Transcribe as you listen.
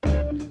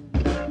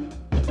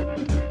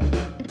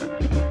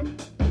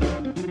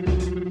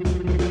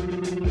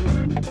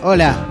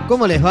Hola,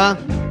 ¿cómo les va?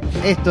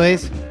 Esto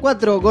es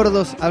Cuatro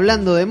Gordos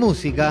Hablando de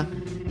Música,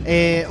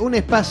 un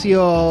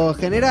espacio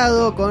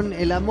generado con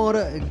el amor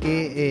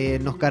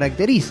que nos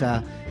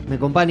caracteriza. Me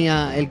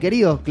acompaña el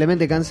querido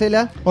Clemente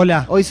Cancela.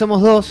 Hola. Hoy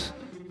somos dos,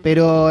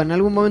 pero en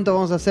algún momento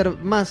vamos a hacer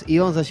más y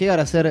vamos a llegar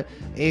a ser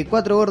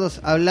Cuatro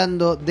Gordos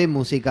Hablando de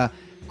Música.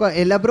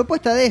 La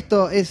propuesta de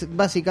esto es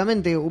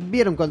básicamente,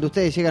 ¿vieron cuando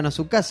ustedes llegan a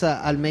su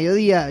casa al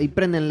mediodía y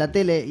prenden la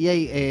tele y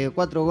hay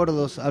cuatro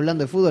gordos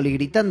hablando de fútbol y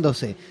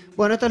gritándose?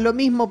 Bueno, esto es lo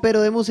mismo,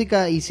 pero de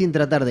música y sin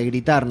tratar de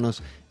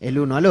gritarnos el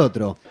uno al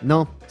otro,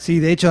 ¿no? Sí,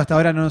 de hecho hasta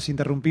ahora no nos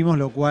interrumpimos,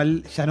 lo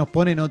cual ya nos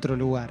pone en otro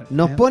lugar.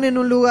 Nos pone en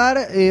un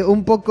lugar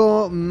un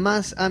poco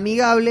más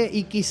amigable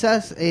y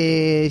quizás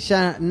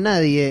ya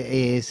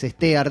nadie se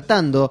esté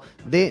hartando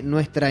de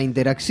nuestra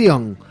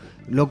interacción.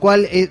 Lo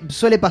cual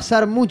suele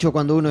pasar mucho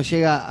cuando uno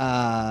llega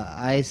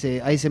a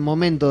ese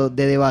momento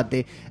de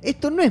debate.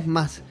 Esto no es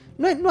más,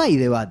 no hay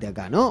debate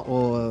acá, ¿no?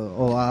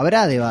 O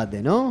habrá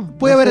debate, ¿no?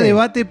 Puede No haber sé.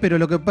 debate, pero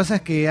lo que pasa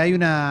es que hay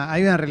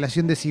una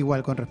relación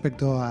desigual con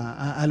respecto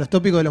a los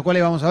tópicos de los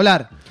cuales vamos a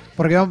hablar.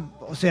 Porque,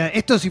 o sea,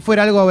 esto si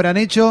fuera algo habrán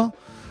hecho,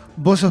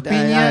 vos sos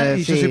Piña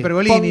y sí. yo soy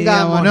Pergolini,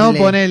 digamos, ¿no? Pongámosle.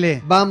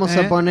 Ponele. Vamos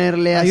a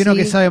ponerle así. Hay uno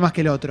que sabe más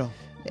que el otro.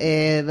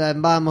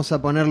 Vamos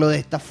a ponerlo de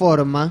esta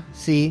forma,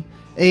 sí.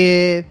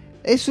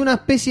 Es una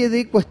especie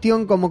de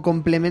cuestión como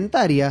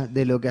complementaria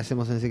de lo que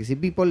hacemos en Sexy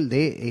People,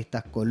 de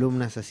estas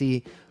columnas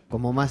así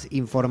como más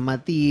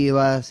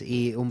informativas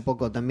y un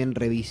poco también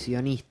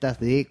revisionistas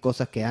de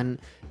cosas que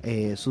han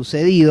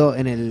sucedido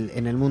en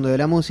el mundo de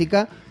la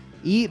música.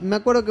 Y me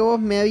acuerdo que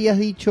vos me habías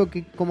dicho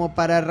que como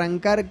para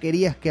arrancar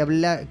querías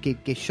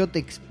que yo te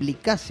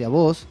explicase a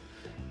vos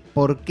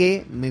por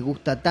qué me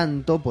gusta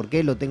tanto, por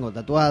qué lo tengo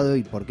tatuado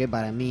y por qué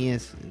para mí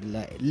es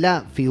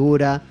la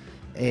figura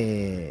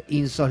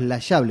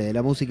insoslayable de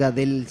la música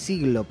del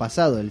siglo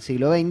pasado, del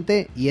siglo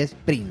XX, y es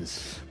Prince.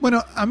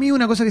 Bueno, a mí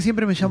una cosa que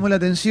siempre me llamó la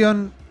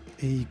atención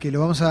y que lo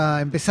vamos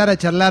a empezar a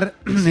charlar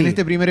en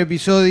este primer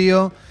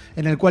episodio,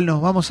 en el cual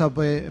nos vamos a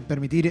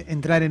permitir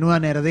entrar en una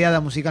nerdeada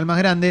musical más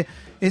grande,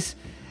 es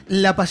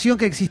la pasión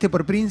que existe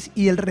por Prince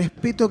y el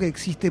respeto que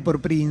existe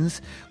por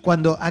Prince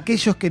cuando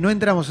aquellos que no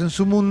entramos en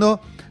su mundo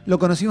lo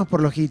conocimos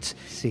por los hits.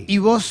 Sí. Y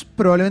vos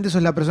probablemente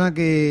sos la persona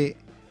que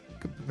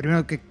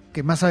primero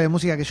que más sabe de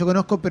música que yo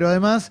conozco, pero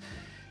además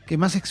que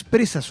más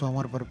expresa su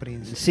amor por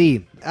Prince.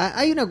 Sí,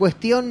 hay una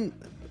cuestión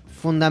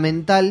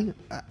fundamental,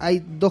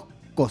 hay dos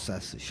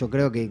cosas, yo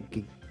creo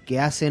que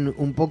hacen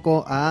un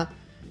poco a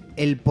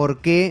el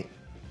por qué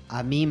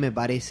a mí me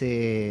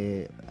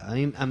parece,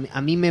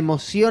 a mí me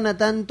emociona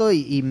tanto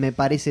y me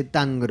parece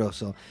tan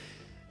grosso.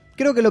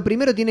 Creo que lo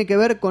primero tiene que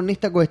ver con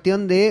esta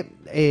cuestión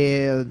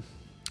de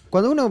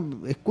cuando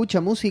uno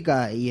escucha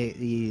música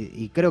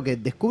y creo que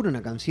descubre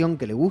una canción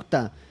que le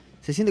gusta,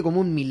 se siente como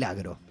un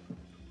milagro.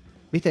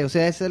 ¿Viste? O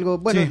sea, es algo...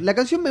 Bueno, Sí. La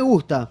canción me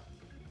gusta.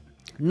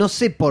 No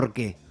sé por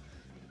qué.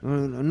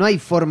 No hay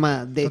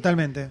forma de...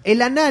 Totalmente.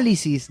 El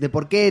análisis de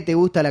por qué te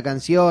gusta la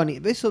canción,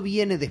 eso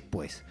viene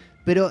después.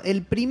 Pero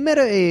el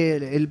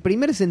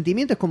primer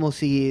sentimiento es como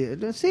si...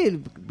 No sé,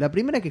 la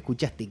primera que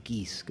escuchaste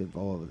Kiss,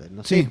 o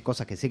no sé, Sí.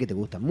 cosas que sé que te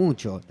gustan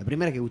mucho. La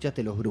primera que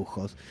escuchaste Los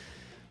Brujos.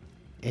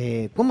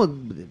 ¿Cómo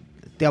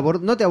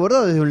no te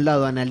abordó desde un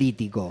lado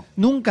analítico?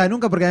 Nunca,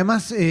 porque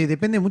además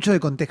depende mucho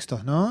de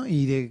contextos, ¿no?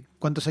 Y de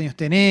cuántos años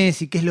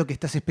tenés y qué es lo que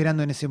estás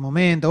esperando en ese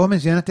momento. Vos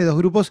mencionaste dos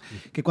grupos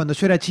que cuando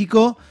yo era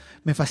chico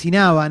me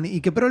fascinaban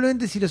y que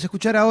probablemente si los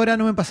escuchara ahora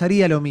no me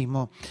pasaría lo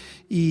mismo.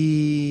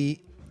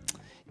 Y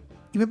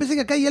me parece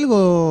que acá hay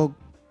algo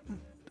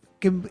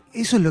que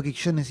eso es lo que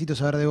yo necesito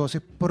saber de vos.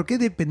 Es ¿por qué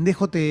de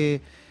pendejo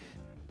te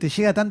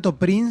llega tanto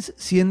Prince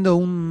siendo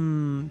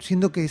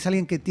que es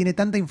alguien que tiene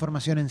tanta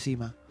información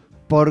encima?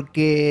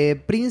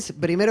 Porque Prince,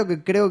 primero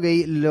que creo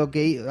que lo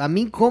que a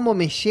mí cómo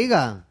me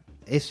llega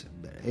es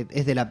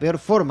de la peor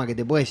forma que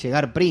te puede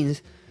llegar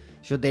Prince.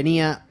 Yo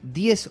tenía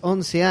 10,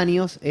 11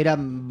 años,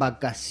 eran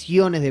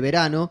vacaciones de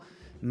verano,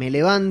 me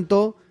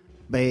levanto,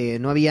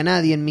 no había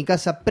nadie en mi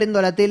casa,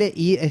 prendo la tele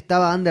y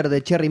estaba Under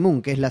the Cherry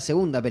Moon, que es la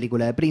segunda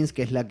película de Prince,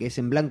 que es la que es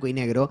en blanco y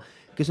negro,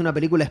 que es una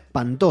película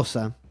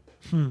espantosa,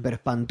 pero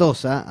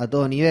espantosa a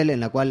todo nivel, en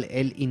la cual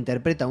él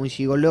interpreta a un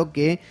gigoló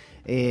que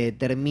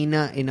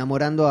termina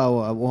enamorando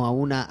a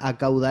una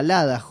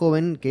acaudalada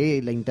joven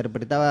que la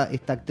interpretaba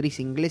esta actriz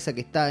inglesa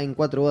que está en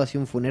 4 bodas y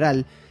un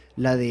funeral,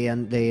 la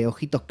de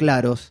Ojitos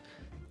Claros,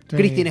 Sí.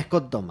 Christine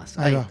Scott Thomas.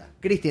 Ahí Ahí va. está,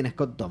 Christine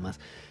Scott Thomas.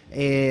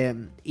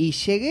 Y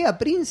llegué a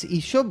Prince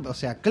y yo, o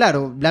sea,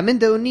 claro, la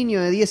mente de un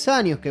niño de 10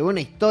 años que ve una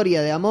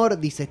historia de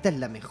amor, dice, esta es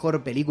la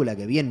mejor película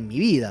que vi en mi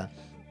vida.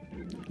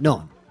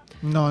 No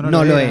No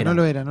lo era.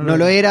 No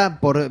lo era.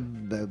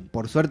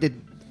 Por suerte,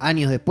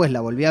 años después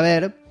la volví a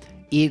ver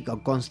y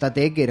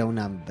constaté que era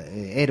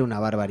una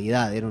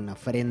barbaridad, era una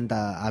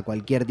afrenta a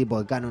cualquier tipo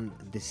de canon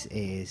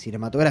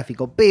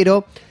cinematográfico.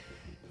 Pero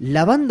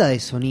la banda de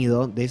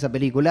sonido de esa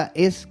película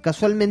es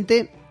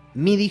casualmente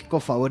mi disco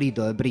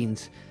favorito de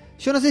Prince.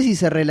 Yo no sé si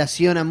se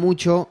relaciona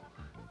mucho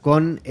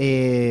con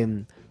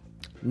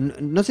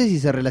No sé si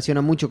se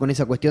relaciona mucho con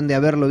esa cuestión de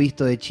haberlo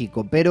visto de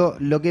chico, pero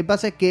lo que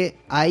pasa es que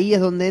ahí es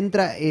donde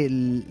entra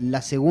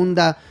la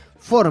segunda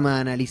forma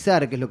de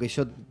analizar, que es lo que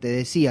yo te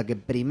decía, que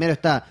primero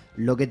está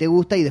lo que te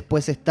gusta y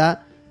después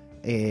está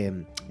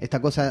esta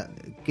cosa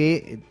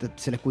que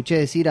se le escuché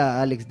decir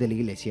a Alex de la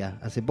Iglesia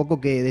hace poco,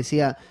 que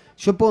decía,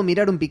 yo puedo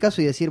mirar un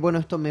Picasso y decir, bueno,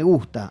 esto me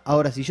gusta.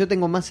 Ahora, si yo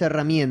tengo más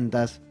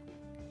herramientas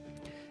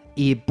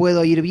y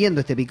puedo ir viendo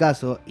este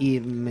Picasso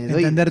y me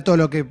doy... Entender todo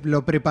lo que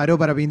lo preparó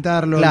para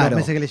pintarlo, Claro. los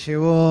meses que le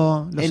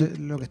llevó,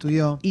 lo que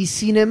estudió. Y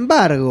sin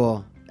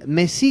embargo,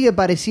 me sigue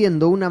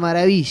pareciendo una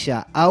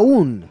maravilla,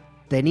 aún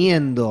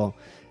teniendo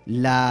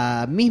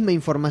la misma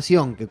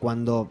información que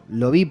cuando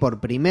lo vi por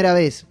primera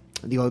vez,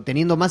 digo,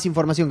 teniendo más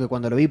información que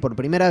cuando lo vi por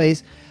primera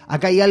vez,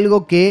 acá hay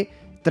algo que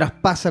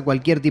traspasa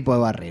cualquier tipo de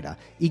barrera.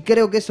 Y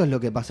creo que eso es lo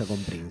que pasa con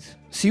Prince.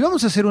 Si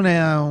vamos a hacer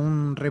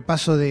un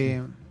repaso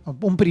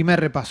un primer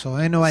repaso,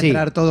 no va a Sí.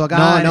 entrar todo acá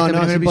No, en este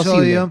primer es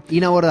episodio imposible,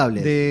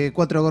 inabordable. de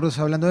Cuatro Gordos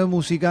hablando de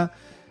música.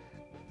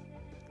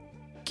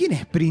 ¿Quién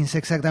es Prince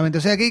exactamente?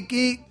 O sea,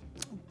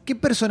 ¿qué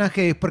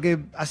personaje es?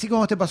 Porque así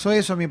como te pasó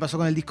eso, a mí me pasó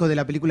con el disco de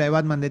la película de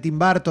Batman de Tim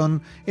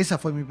Burton. Esa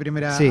fue mi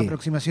primera Sí.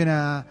 aproximación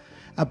a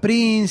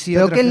Prince.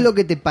 Pero ¿qué es lo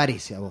que te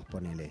parece a vos,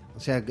 ponele? O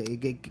sea,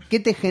 ¿qué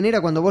te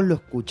genera cuando vos lo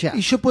escuchás?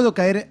 Y yo puedo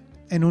caer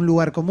en un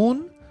lugar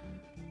común,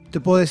 te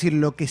puedo decir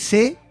lo que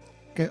sé,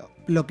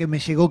 lo que me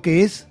llegó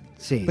que es.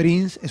 Sí.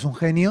 Prince es un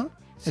genio.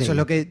 Sí. Eso es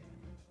lo que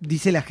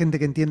dice la gente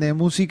que entiende de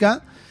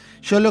música.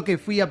 Yo lo que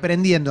fui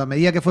aprendiendo a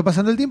medida que fue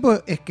pasando el tiempo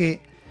es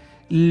que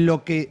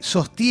lo que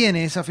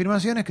sostiene esa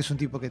afirmación es que es un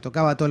tipo que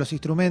tocaba todos los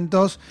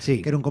instrumentos,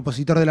 Sí. que era un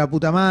compositor de la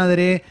puta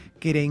madre,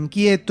 que era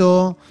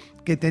inquieto,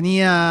 que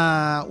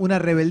tenía una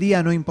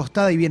rebeldía no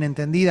impostada y bien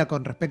entendida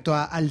con respecto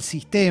al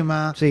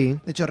sistema. Sí.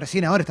 De hecho,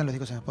 recién ahora están los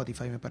discos en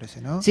Spotify, me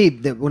parece, ¿no?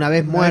 Sí, una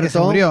vez Una vez que se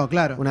muerto, murió,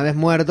 claro. una vez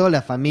muerto,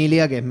 la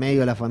familia, que es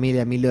medio la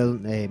familia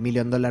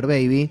Million Dollar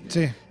Baby,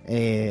 Sí.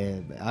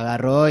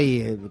 agarró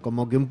y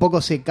como que un poco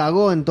se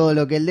cagó en todo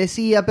lo que él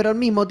decía, pero al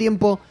mismo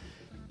tiempo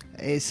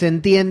se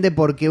entiende,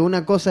 porque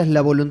una cosa es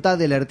la voluntad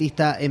del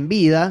artista en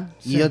vida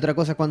Sí. y otra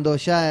cosa es cuando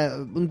ya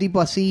un tipo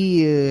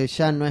así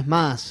ya no es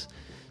más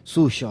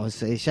suyo,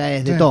 ya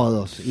es de Sí.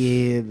 todos,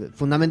 y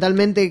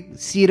fundamentalmente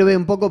sirve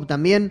un poco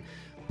también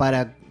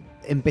para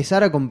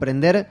empezar a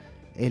comprender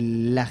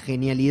la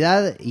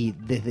genialidad y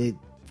desde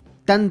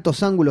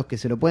tantos ángulos que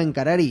se lo puede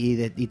encarar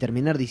y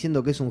terminar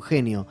diciendo que es un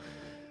genio.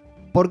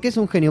 ¿Por qué es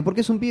un genio?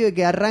 Porque es un pibe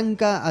que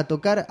arranca a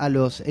tocar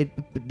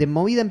de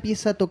movida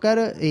empieza a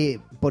tocar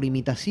por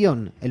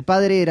imitación. El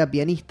padre era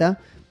pianista.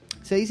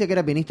 Se dice que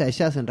era pianista de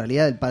jazz. En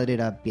realidad el padre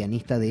era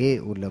pianista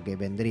de lo que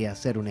vendría a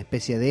ser una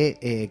especie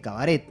de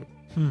cabaret,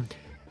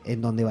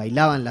 en donde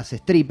bailaban las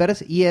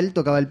strippers, y él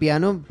tocaba el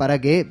piano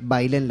para que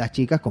bailen las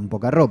chicas con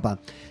poca ropa.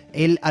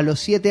 Él a los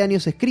 7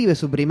 años escribe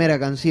su primera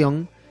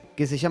canción,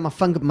 que se llama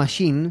Funk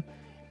Machine,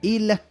 y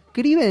la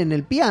escribe en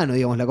el piano,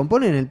 digamos, la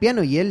compone en el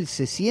piano, y él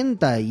se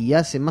sienta y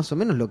hace más o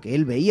menos lo que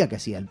él veía que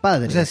hacía el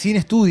padre. O sea, sin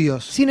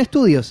estudios. Sin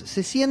estudios,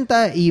 se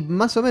sienta y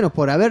más o menos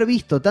por haber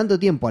visto tanto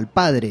tiempo al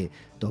padre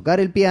tocar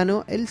el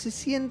piano, él se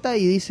sienta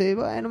y dice,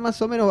 bueno,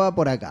 más o menos va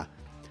por acá.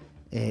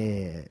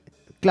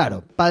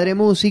 Claro, padre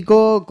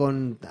músico,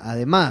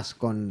 además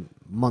con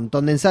un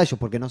montón de ensayos,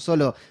 porque no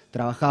solo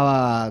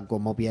trabajaba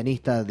como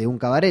pianista de un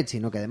cabaret,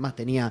 sino que además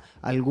tenía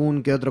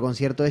algún que otro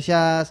concierto de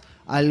jazz,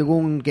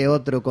 algún que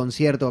otro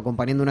concierto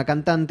acompañando a una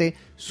cantante.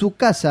 Su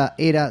casa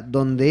era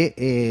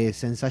donde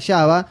se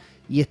ensayaba,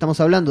 y estamos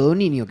hablando de un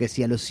niño que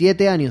si a los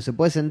 7 años se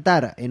puede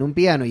sentar en un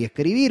piano y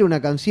escribir una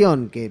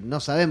canción que no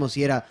sabemos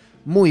si era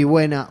muy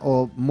buena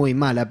o muy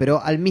mala,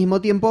 pero al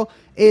mismo tiempo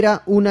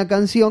era una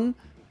canción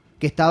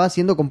que estaba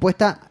siendo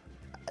compuesta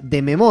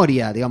de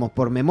memoria, digamos,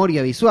 por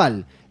memoria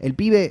visual. El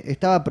pibe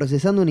estaba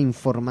procesando una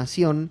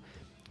información.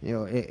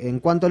 En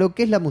cuanto a lo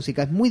que es la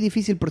música, es muy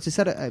difícil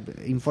procesar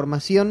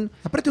información.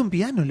 Aparte un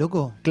piano,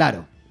 loco.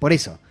 Claro, por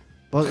eso.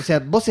 O sea,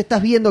 vos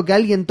estás viendo que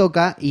alguien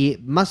toca y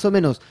más o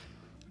menos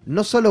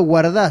no solo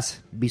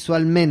guardás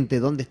visualmente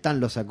dónde están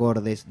los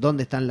acordes,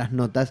 dónde están las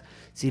notas,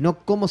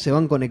 sino cómo se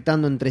van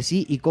conectando entre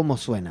sí y cómo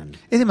suenan.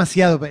 Es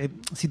demasiado.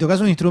 Si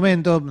tocas un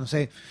instrumento, no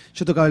sé,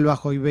 yo tocaba el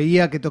bajo y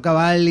veía que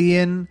tocaba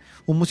alguien,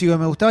 un músico que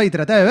me gustaba, y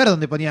trataba de ver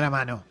dónde ponía la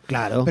mano.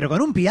 Claro. Pero con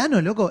un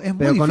piano, loco, es muy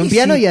Pero difícil. con un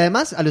piano, y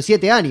además a los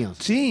 7 años.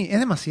 Sí, es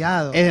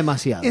demasiado. Es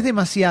demasiado. Es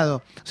demasiado.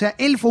 O sea,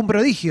 él fue un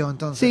prodigio,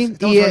 entonces. Sí,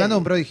 Estamos hablando de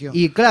un prodigio.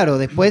 Y claro,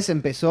 después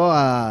empezó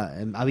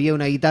había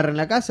una guitarra en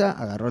la casa,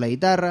 agarró la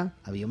guitarra,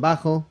 había un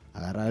bajo,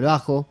 agarraba el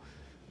bajo,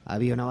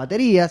 había una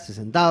batería, se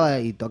sentaba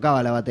y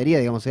tocaba la batería,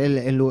 digamos,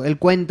 él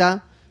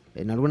cuenta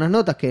en algunas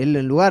notas que él,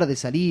 en lugar de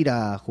salir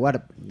a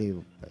jugar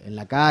en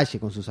la calle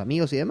con sus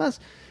amigos y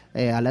demás,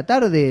 a la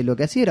tarde lo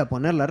que hacía era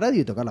poner la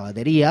radio y tocar la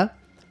batería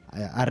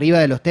arriba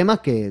de los temas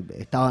que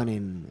estaban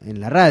en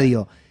la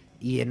radio.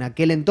 Y en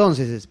aquel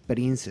entonces,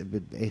 Prince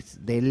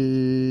es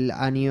del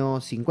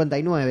año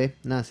 59,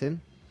 nace.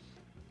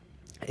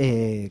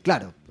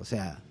 Claro, o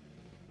sea,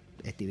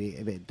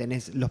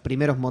 tenés los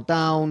primeros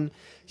Motown,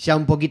 ya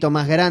un poquito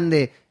más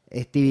grande,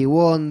 Stevie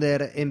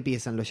Wonder,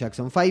 empiezan los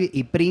Jackson 5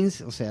 y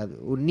Prince, o sea,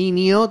 un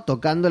niño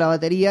tocando la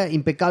batería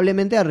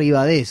impecablemente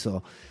arriba de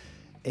eso.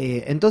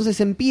 Entonces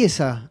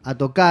empieza a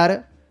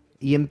tocar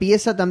y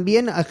empieza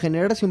también a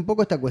generarse un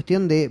poco esta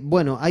cuestión de,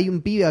 bueno, hay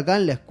un pibe acá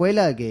en la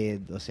escuela que,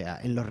 o sea,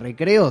 en los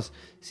recreos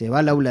se va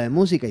al aula de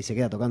música y se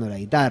queda tocando la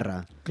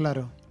guitarra.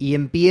 Claro. Y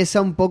empieza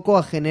un poco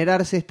a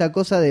generarse esta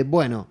cosa de,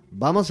 bueno,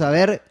 vamos a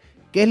ver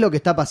qué es lo que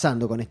está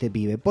pasando con este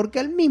pibe. Porque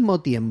al mismo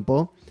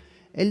tiempo,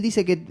 él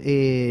dice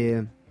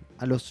que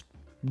a los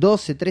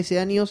 12, 13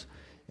 años,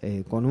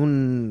 con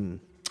un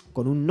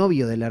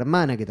novio de la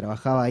hermana que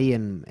trabajaba ahí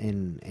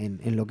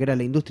en lo que era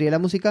la industria de la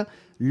música,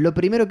 lo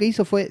primero que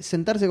hizo fue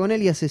sentarse con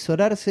él y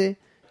asesorarse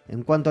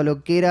en cuanto a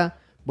lo que era,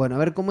 bueno, a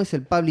ver cómo es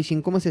el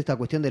publishing, cómo es esta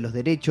cuestión de los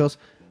derechos.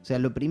 O sea,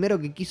 lo primero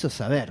que quiso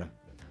saber.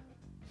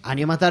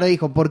 Años más tarde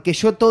dijo, porque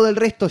yo todo el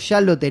resto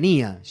ya lo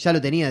tenía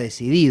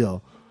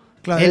decidido.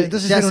 Claro, Él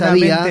entonces ya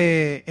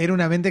era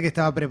una mente que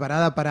estaba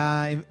preparada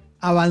para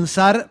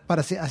avanzar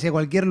hacia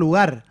cualquier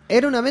lugar.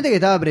 Era una mente que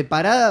estaba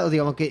preparada,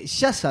 digamos que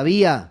ya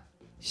sabía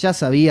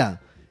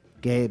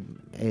que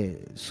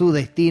su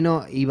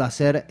destino iba a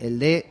ser el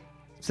de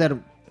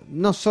ser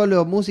no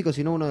solo músico,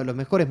 sino uno de los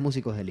mejores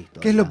músicos de la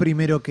historia. ¿Qué es lo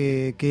primero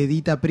que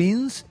edita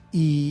Prince?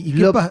 ¿Y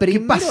qué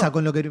pasa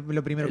con lo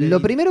primero que edita?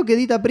 Lo primero que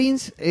edita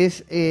Prince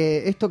es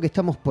esto que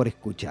estamos por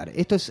escuchar.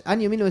 Esto es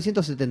año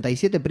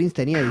 1977, Prince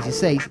tenía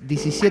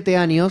 17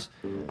 años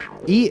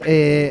y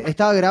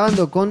estaba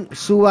grabando con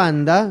su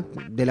banda,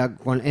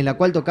 en la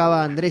cual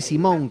tocaba André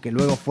Simón, que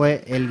luego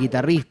fue el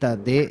guitarrista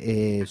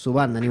de su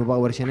banda, New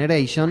Power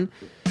Generation.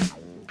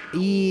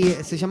 Y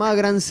se llamaba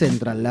Grand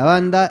Central, la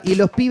banda, y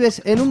los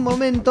pibes en un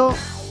momento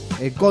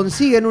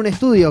consiguen un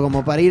estudio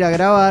como para ir a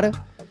grabar.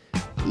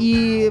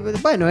 Y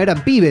bueno,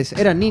 eran pibes,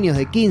 eran niños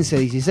de 15,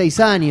 16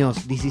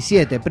 años,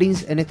 17.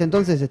 Prince en este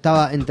entonces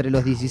estaba entre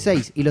los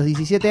 16 y los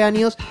 17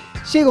 años.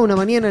 Llega una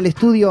mañana al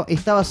estudio,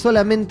 estaba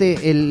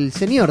solamente el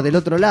señor del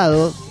otro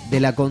lado de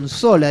la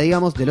consola,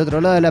 digamos, del otro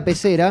lado de la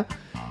pecera.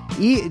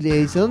 Y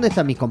le dice, ¿dónde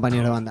están mis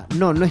compañeros de banda?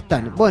 No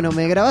están. Bueno,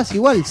 ¿me grabás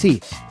igual?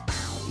 Sí.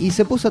 Y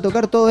se puso a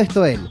tocar todo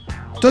esto él.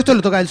 ¿Todo esto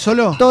lo toca él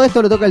solo? Todo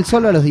esto lo toca él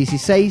solo a los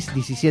 16,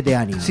 17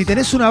 años. Si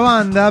tenés una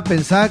banda,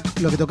 pensá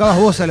lo que tocabas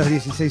vos a los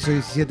 16 o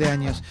 17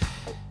 años.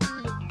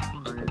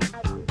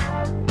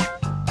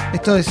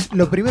 Esto es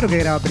lo primero que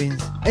graba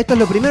Prince. Esto es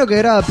lo primero que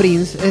graba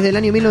Prince, es del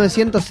año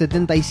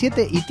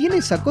 1977 y tiene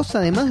esa cosa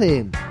además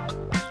de...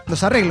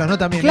 Los arreglos, ¿no?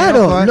 También.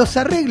 Claro, Ojo, los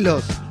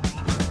arreglos.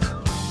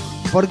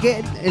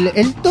 Porque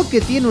el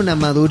toque tiene una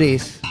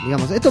madurez,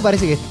 digamos. Esto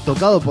parece que es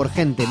tocado por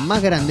gente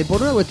más grande,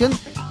 por una cuestión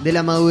de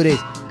la madurez.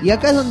 Y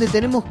acá es donde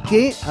tenemos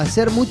que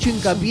hacer mucho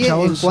hincapié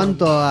en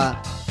cuanto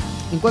a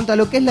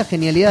lo que es la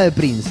genialidad de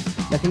Prince.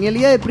 La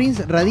genialidad de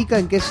Prince radica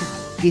en que es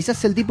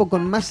quizás el tipo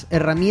con más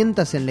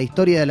herramientas en la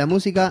historia de la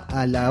música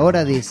a la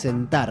hora de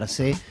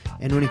sentarse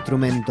en un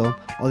instrumento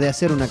o de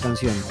hacer una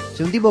canción. O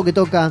sea, un tipo que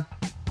toca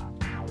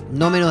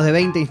no menos de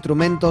 20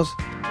 instrumentos,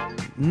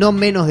 no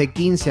menos de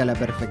 15 a la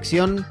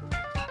perfección.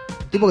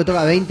 Un tipo que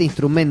toca 20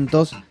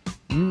 instrumentos.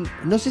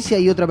 No sé si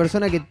hay otra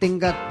persona que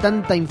tenga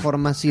tanta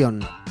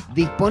información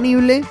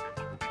disponible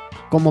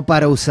como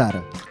para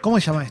usar. ¿Cómo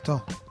se llama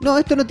esto? No,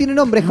 esto no tiene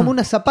nombre, es como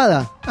una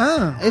zapada.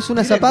 Ah, es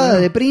una zapada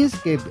de Prince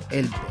que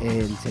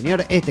el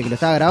señor que lo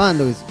estaba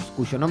grabando,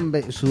 cuyo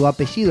nombre, su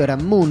apellido era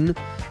Moon,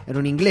 era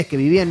un inglés que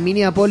vivía en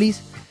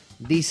Minneapolis,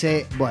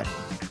 dice, bueno,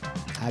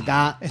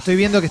 acá... Estoy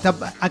viendo que acá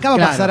va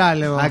a pasar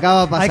algo. Acá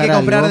va a pasar algo. Hay que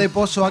comprar de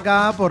pozo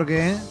acá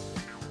porque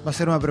va a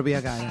ser una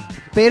propiedad cara.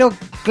 Pero,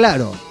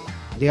 claro,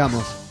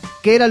 digamos,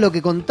 ¿qué era lo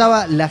que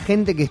contaba la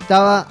gente que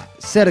estaba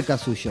cerca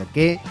suyo?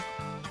 Que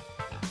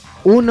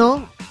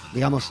uno,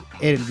 digamos,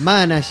 el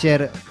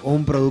manager o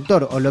un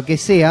productor o lo que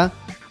sea,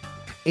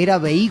 era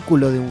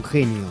vehículo de un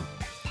genio.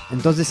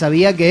 Entonces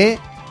había que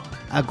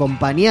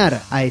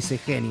acompañar a ese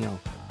genio.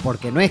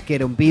 Porque no es que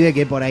era un pibe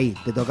que por ahí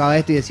te tocaba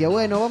esto y decía,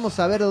 bueno, vamos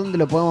a ver dónde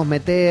lo podemos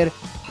meter.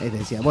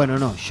 Decía, bueno,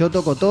 no, yo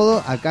toco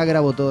todo, acá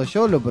grabo todo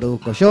yo, lo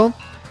produzco yo.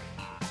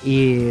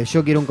 Y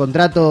yo quiero un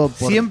contrato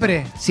por...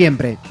 ¿Siempre?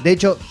 Siempre. De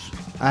hecho,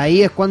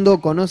 ahí es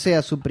cuando conoce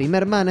a su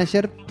primer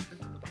manager,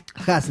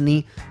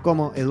 Hasney,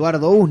 como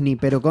Eduardo Usni,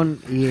 pero con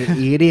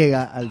Y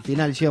al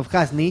final, Geoff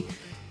Hasney,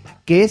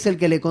 que es el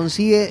que le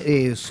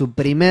consigue su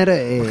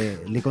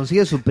primer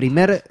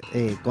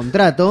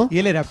contrato. Y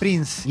él era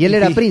Prince. Y él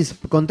era Prince.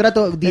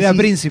 Contrato... Era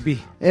Príncipe.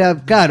 Era,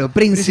 claro,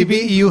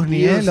 Príncipe y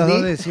Usni, los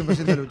dos de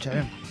 100% lucha.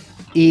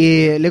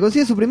 Y le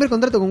consigue su primer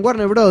contrato con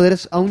Warner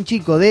Brothers a un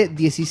chico de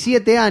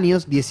 17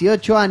 años,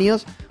 18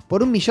 años,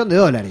 por $1 millón.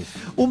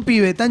 Un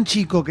pibe tan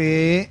chico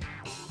que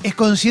es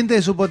consciente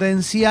de su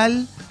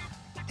potencial,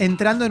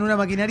 entrando en una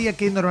maquinaria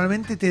que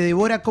normalmente te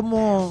devora.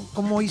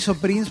 ¿Cómo hizo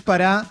Prince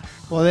para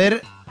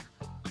poder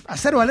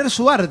hacer valer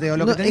su arte o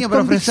lo que tenía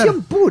para ofrecer?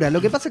 Convicción pura.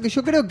 Lo que pasa es que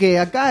yo creo que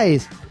acá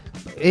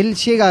él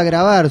llega a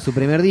grabar su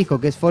primer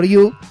disco, que es For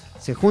You,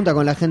 se junta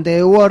con la gente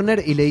de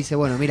Warner y le dice,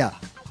 bueno, mira,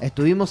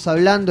 estuvimos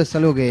hablando, es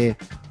algo que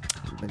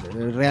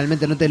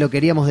realmente no te lo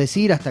queríamos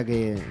decir hasta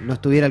que no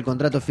estuviera el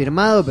contrato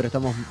firmado, pero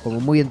estamos como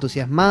muy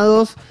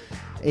entusiasmados.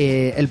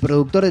 el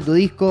productor de tu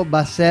disco va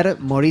a ser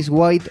Maurice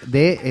White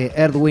de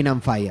Earth, Wind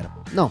and Fire.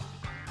 No.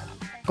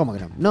 ¿Cómo que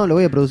no? No, lo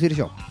voy a producir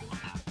yo.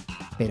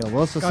 Pero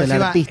vos sos el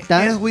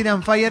artista. Earth, Wind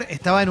and Fire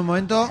estaba en un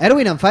momento... Earth,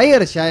 Wind and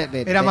Fire ya...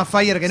 era más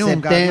Fire que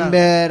nunca.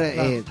 September,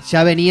 claro.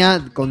 Ya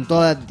venía con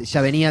toda...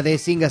 Ya venía de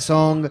Sing a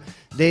Song,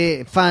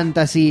 de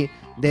Fantasy,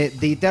 de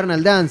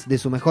Eternal Dance, de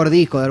su mejor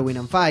disco, de Earth, Wind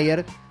and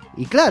Fire.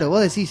 Y claro,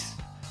 vos decís...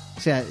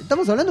 O sea,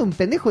 estamos hablando de un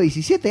pendejo de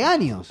 17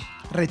 años.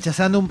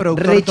 Rechazando un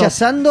productor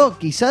Rechazando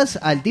quizás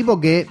al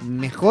tipo que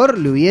mejor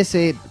le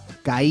hubiese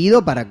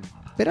caído para...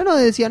 Pero no,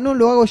 decía, no,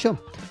 lo hago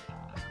yo.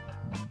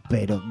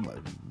 Pero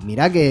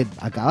mirá que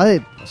acabás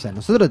de... O sea,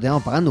 nosotros te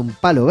estamos pagando un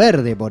palo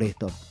verde por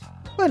esto.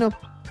 Bueno,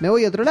 me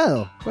voy a otro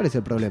lado. ¿Cuál es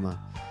el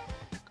problema?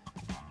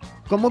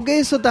 Como que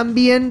eso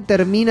también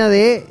termina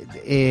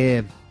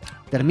de...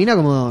 termina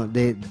como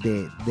de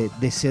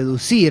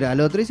seducir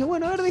al otro. Y dice,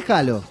 bueno, a ver,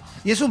 déjalo.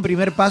 Y es un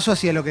primer paso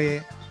hacia lo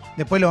que...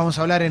 Después lo vamos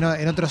a hablar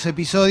en otros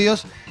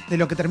episodios, de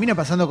lo que termina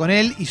pasando con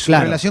él y su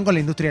relación con la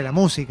industria de la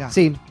música.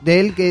 Sí, de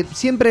él que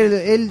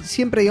él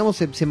siempre digamos,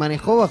 se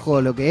manejó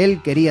bajo lo que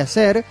él quería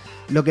hacer.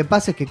 Lo que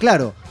pasa es que,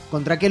 claro,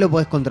 ¿contra qué lo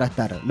podés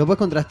contrastar? Lo podés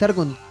contrastar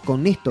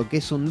con esto, que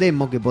es un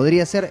demo que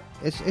podría ser...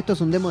 Esto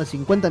es un demo de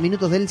 50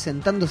 minutos de él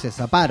sentándose a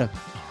zapar.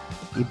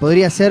 Y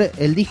podría ser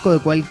el disco de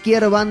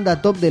cualquier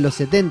banda top de los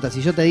 70.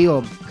 Si yo te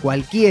digo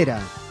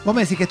cualquiera... Vos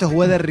me decís que esto es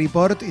Weather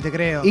Report y te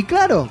creo. Y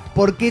claro,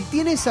 porque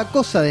tiene esa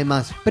cosa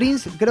además.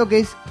 Prince creo que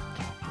es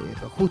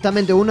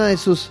justamente uno de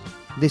sus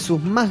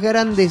más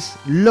grandes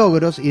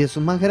logros y de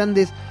sus más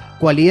grandes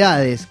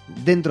cualidades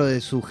dentro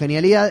de su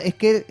genialidad es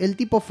que el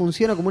tipo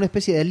funciona como una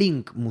especie de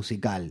link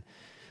musical.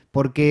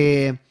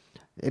 Porque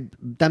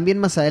también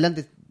más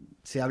adelante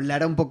se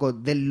hablará un poco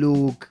del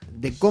look,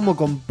 de cómo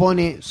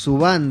compone su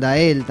banda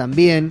él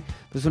también.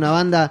 Es una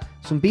banda,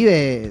 es un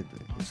pibe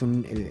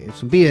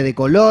de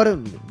color,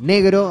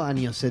 negro,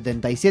 años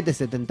 77,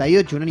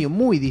 78, un año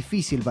muy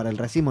difícil para el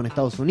racismo en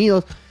Estados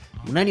Unidos,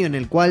 un año en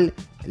el cual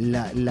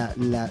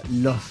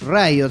los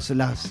riots,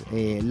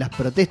 las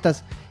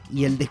protestas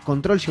y el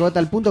descontrol llegó a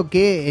tal punto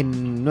que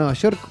en Nueva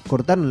York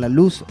cortaron la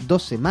luz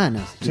 2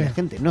 semanas y la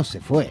gente no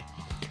se fue.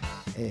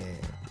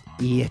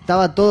 Y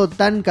estaba todo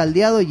tan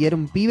caldeado y era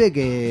un pibe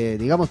que,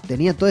 digamos,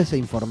 tenía toda esa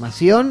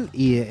información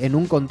y en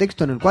un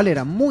contexto en el cual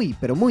era muy,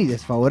 pero muy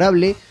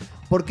desfavorable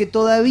porque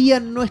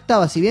todavía no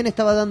estaba, si bien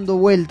estaba dando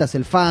vueltas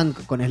el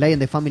funk con Sly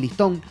and the Family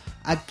Stone,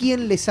 ¿a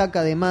quién le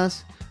saca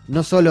además?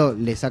 No solo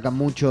le saca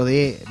mucho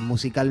de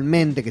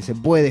musicalmente que se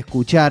puede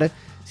escuchar,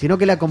 sino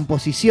que la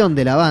composición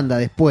de la banda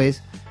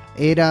después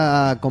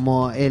era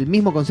como el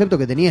mismo concepto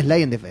que tenía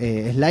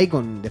Sly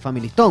con The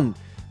Family Stone.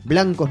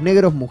 Blancos,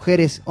 negros,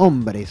 mujeres,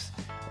 hombres.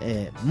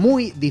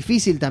 Muy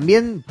difícil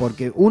también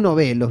porque uno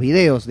ve los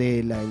videos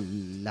de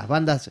las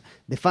bandas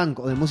de funk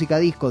o de música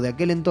disco de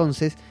aquel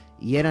entonces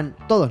y eran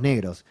todos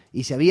negros.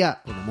 Y si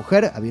había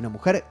una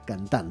mujer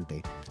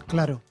cantante.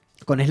 Claro.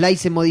 Con Sly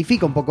se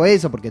modifica un poco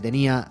eso porque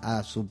tenía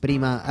a su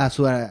prima, a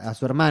su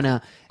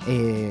hermana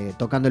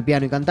tocando el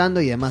piano y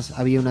cantando, y además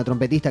había una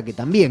trompetista que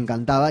también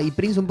cantaba, y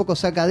Prince un poco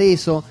saca de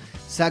eso,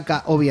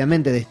 saca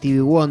obviamente de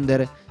Stevie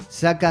Wonder,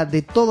 saca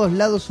de todos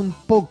lados un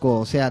poco,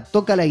 o sea,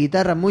 toca la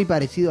guitarra muy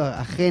parecido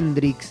a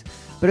Hendrix,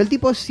 pero el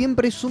tipo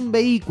siempre es un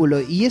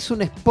vehículo y es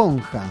una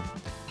esponja.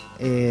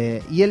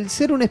 Y el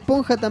ser una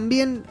esponja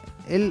también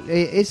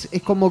es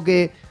como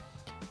que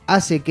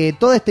hace que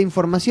toda esta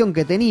información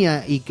que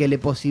tenía y que le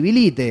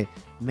posibilite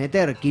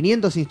meter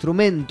 500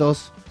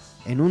 instrumentos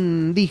en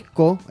un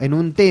disco, en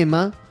un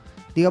tema,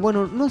 diga,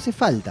 bueno, no hace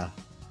falta.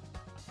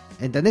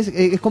 ¿Entendés?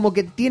 Es como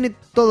que tiene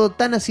todo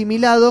tan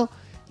asimilado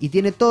y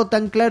tiene todo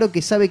tan claro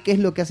que sabe qué es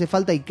lo que hace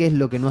falta y qué es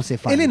lo que no hace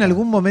falta. Él en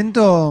algún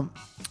momento,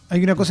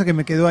 hay una cosa que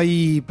me quedó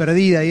ahí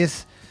perdida y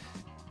es,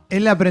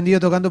 él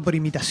aprendió tocando por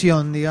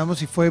imitación,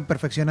 digamos, y fue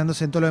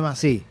perfeccionándose en todo lo demás.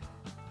 Sí.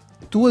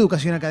 ¿Tuvo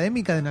educación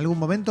académica en algún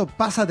momento?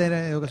 ¿Pasa a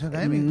tener educación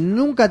académica?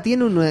 Nunca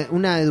tiene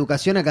una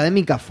educación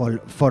académica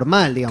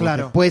formal, digamos.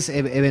 Claro. Después,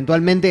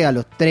 eventualmente, a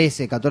los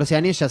 13, 14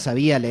 años ya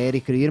sabía leer y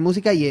escribir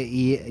música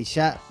y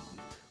ya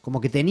como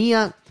que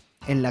tenía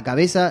en la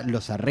cabeza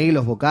los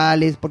arreglos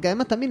vocales, porque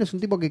además también es un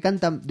tipo que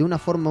canta de una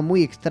forma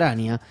muy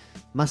extraña.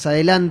 Más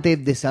adelante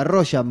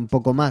desarrolla un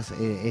poco más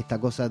esta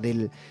cosa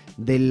de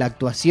la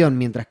actuación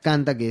mientras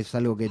canta, que es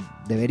algo que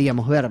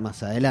deberíamos ver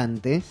más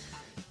adelante.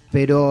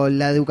 Pero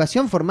la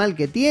educación formal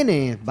que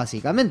tiene es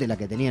básicamente la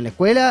que tenía en la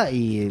escuela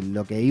y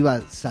lo que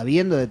iba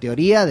sabiendo de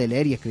teoría de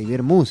leer y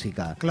escribir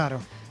música. Claro.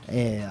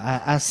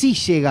 Así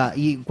llega.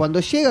 Y cuando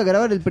llega a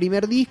grabar el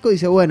primer disco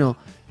dice, bueno,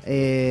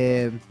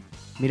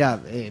 mirá,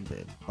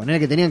 poner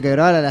que tenían que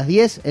grabar a las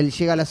 10, él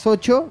llega a las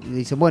 8 y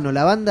dice, bueno,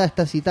 la banda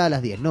está citada a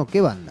las 10. No, ¿qué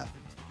banda?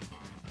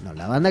 No,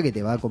 la banda que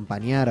te va a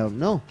acompañar.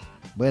 No,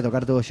 voy a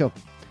tocar todo yo.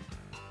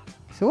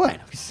 Dice, bueno,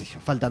 qué sé yo,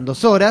 faltan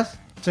 2 horas.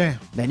 Sí.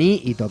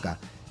 Vení y toca.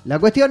 La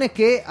cuestión es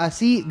que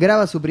así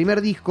graba su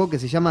primer disco que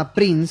se llama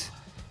Prince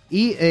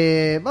y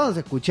vamos a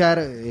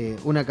escuchar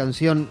una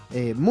canción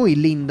muy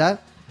linda.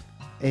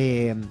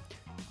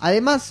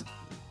 Además,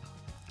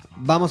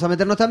 vamos a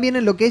meternos también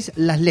en lo que es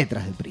las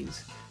letras de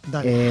Prince.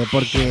 Dale.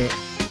 Porque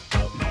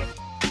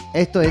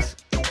Esto es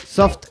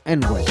Soft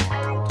and Wet.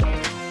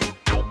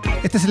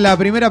 Esta es la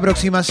primera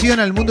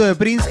aproximación al mundo de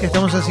Prince que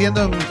estamos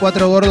haciendo en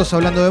Cuatro Gordos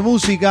Hablando de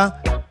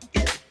Música.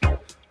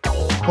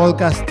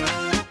 Podcast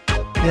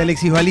de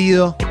Alexis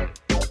Valido,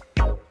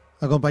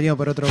 acompañado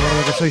por otro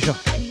gordo que soy yo.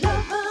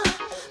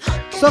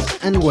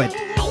 Soft and Wet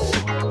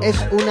es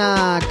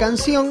una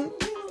canción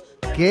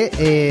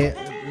que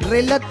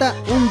relata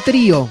un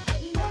trío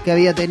que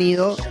había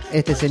tenido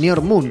este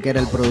señor Moon, que era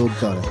el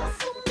productor.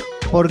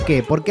 ¿Por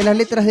qué? Porque las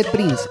letras de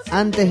Prince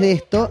antes de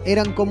esto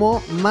eran como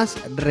más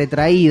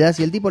retraídas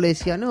y el tipo le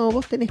decía, no,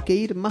 vos tenés que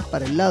ir más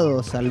para el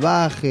lado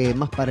salvaje,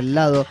 más para el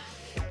lado...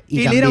 Y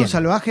 ¿Él también, era un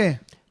salvaje?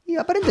 y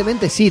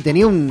aparentemente sí,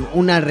 tenía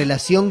una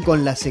relación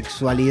con la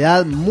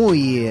sexualidad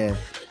muy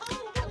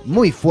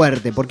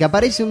fuerte, porque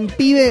aparece un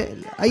pibe,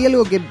 hay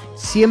algo que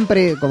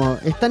siempre, como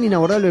es tan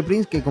inabordable de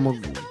Prince, que como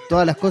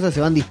todas las cosas se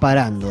van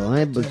disparando,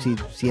 ¿eh? Sí.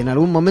 Si en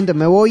algún momento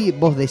me voy,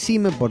 vos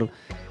decime por...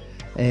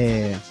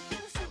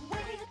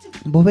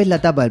 Vos ves la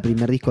tapa del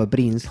primer disco de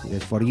Prince, de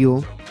For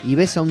You, y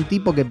ves a un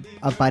tipo que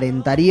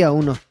aparentaría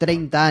unos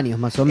 30 años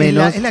más o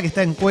menos. ¿Es la que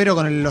está en cuero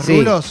con los Sí,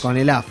 rulos? con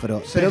el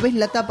afro. Sí. Pero ves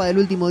la tapa del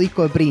último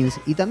disco de Prince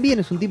y también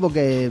es un tipo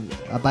que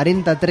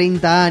aparenta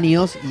 30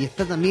 años y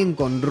está también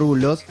con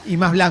rulos. Y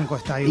más blanco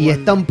está igual. Y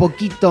está un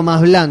poquito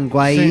más blanco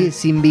ahí, Sí.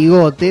 sin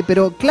bigote.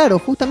 Pero claro,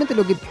 justamente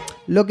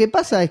lo que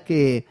pasa es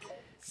que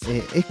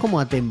es como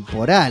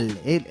atemporal.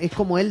 Es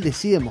como él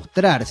decide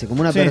mostrarse,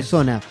 como una Sí.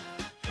 persona,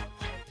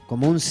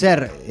 como un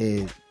ser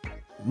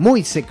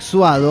muy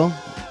sexuado,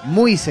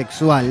 muy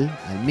sexual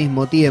al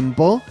mismo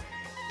tiempo,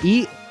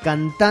 y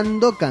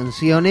cantando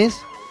canciones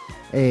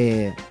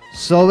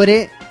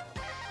sobre,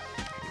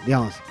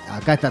 digamos,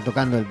 acá está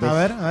tocando el pez. A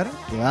ver.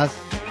 Te vas.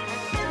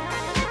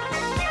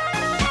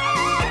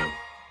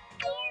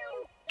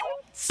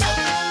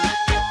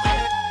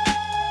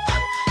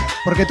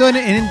 Porque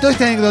en todo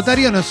este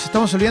anecdotario nos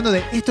estamos olvidando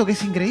de esto que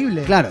es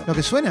increíble. Claro. Lo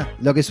que suena.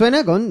 Lo que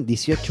suena con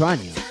 18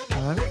 años.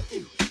 A ver.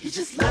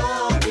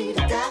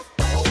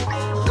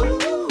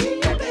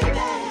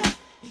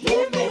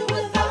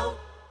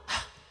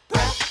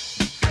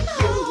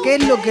 ¿Qué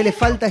es lo que le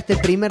falta a este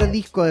primer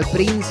disco de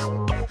Prince?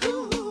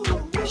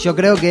 Yo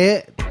creo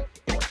que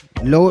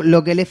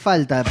lo que le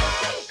falta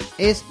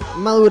es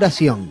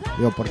maduración.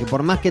 Digo, porque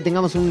por más que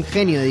tengamos un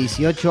genio de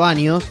 18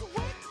 años,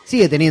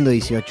 sigue teniendo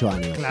 18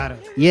 años. Claro.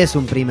 Y es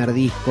un primer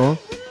disco.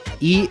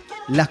 Y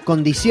las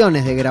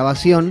condiciones de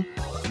grabación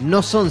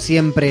no son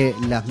siempre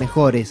las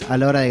mejores a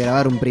la hora de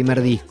grabar un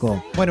primer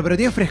disco. Bueno, pero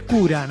tiene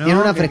frescura, ¿no? Tiene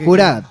una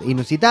frescura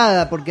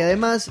inusitada, porque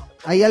además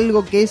hay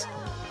algo que es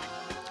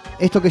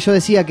esto que yo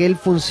decía, que él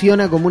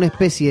funciona como una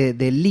especie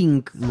de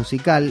link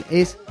musical,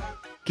 es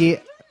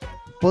que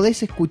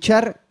podés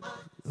escuchar,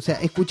 o sea,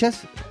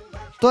 escuchás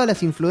todas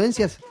las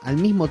influencias al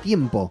mismo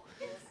tiempo.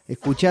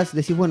 Escuchás,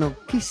 decís, bueno,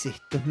 ¿qué es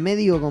esto? Es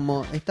medio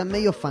como, está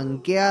medio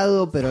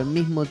funkeado, pero al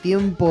mismo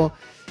tiempo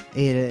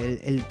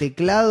el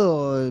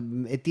teclado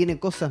tiene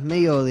cosas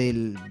medio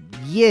del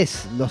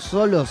Yes, los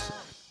solos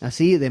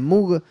así de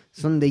Moog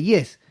son de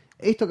Yes.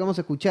 Esto que vamos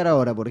a escuchar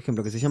ahora, por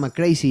ejemplo, que se llama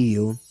Crazy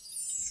You,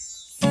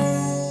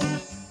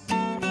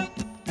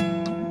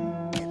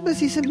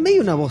 decís, es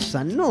medio una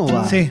bossa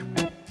nova. Sí.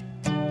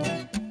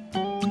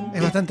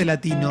 Es bastante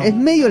latino. Es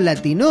medio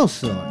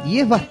latinoso y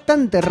es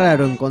bastante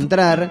raro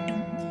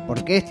encontrar,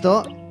 porque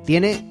esto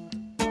tiene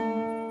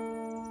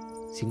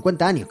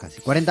 50 años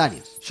casi, 40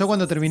 años. Yo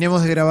cuando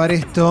terminemos de grabar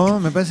esto,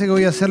 me parece que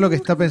voy a hacer lo que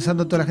está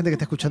pensando toda la gente que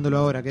está escuchándolo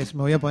ahora, que es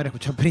me voy a poner a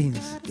escuchar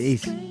Prince.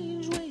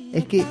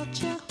 Es que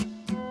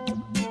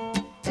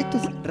esto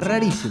es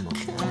rarísimo.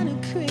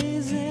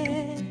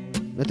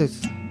 Esto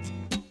es...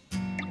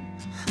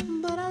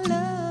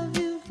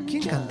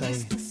 ¿Quién canta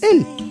ahí?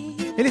 Él,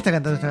 ¿Él está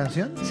cantando esta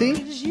canción? ¿sí?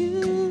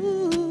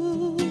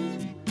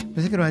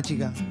 Pensé que era una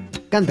chica.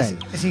 Canta él.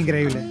 Es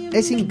increíble.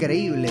 Es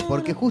increíble,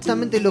 porque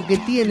justamente lo que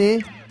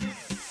tiene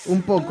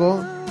un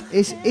poco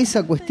es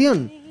esa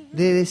cuestión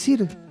de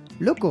decir,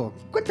 loco,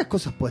 ¿cuántas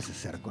cosas puedes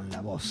hacer con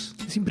la voz?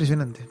 Es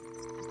impresionante.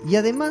 Y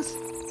además,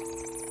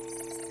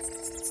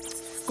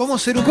 ¿Cómo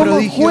ser un ¿cómo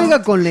prodigio?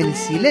 juega con el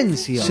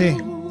silencio? Sí.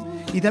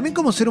 Y también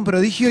cómo ser un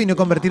prodigio y no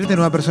convertirte en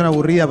una persona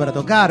aburrida para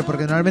tocar,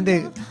 porque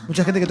normalmente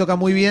mucha gente que toca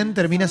muy bien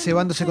termina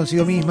cebándose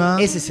consigo misma.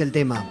 Ese es el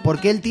tema,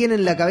 porque él tiene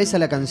en la cabeza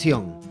la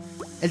canción.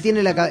 Él tiene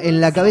en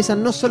la cabeza,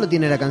 no solo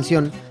tiene la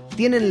canción,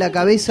 tiene en la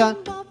cabeza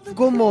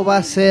cómo va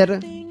a ser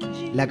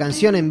la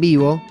canción en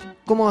vivo,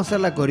 cómo va a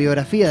ser la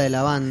coreografía de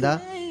la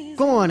banda,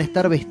 cómo van a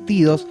estar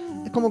vestidos.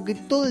 Es como que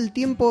todo el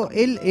tiempo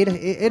él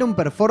era un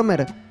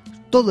performer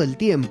todo el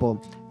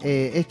tiempo.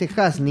 Este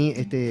Hasney,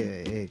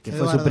 que fue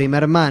Eduardo, su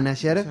primer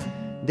manager,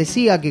 Sí.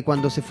 decía que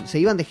cuando se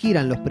iban de gira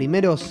en las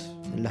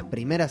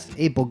primeras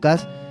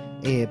épocas,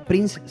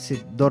 Prince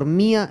se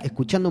dormía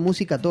escuchando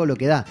música todo lo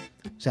que da.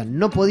 O sea,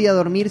 no podía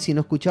dormir si no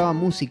escuchaba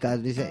música.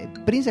 Dice,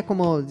 Prince es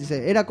como,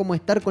 dice, era como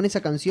estar con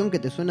esa canción que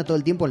te suena todo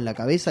el tiempo en la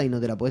cabeza y no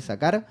te la podés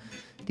sacar.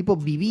 Tipo,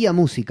 vivía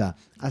música,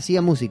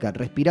 hacía música,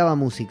 respiraba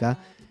música,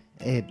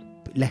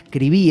 la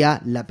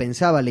escribía, la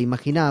pensaba, la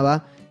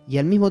imaginaba y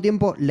al mismo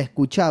tiempo la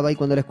escuchaba, y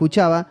cuando la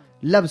escuchaba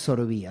la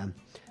absorbía.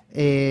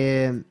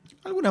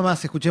 Alguna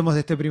más escuchemos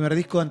de este primer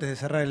disco antes de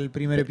cerrar el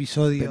primer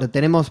episodio. Pero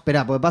tenemos,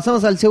 esperá, porque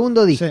pasamos al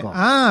segundo disco. Sí.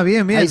 Ah,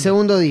 bien. Hay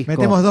segundo disco.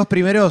 Metemos dos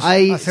primeros,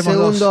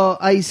 hacemos dos.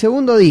 Hay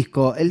segundo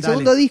disco. El Dale.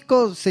 segundo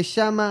disco se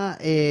llama...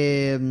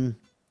 el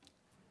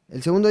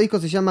segundo disco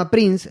se llama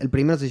Prince, el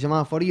primero se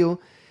llamaba For You.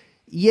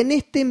 Y en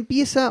este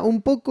empieza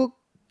un poco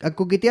a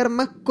coquetear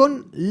más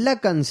con la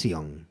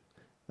canción.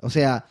 O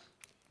sea,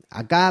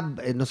 acá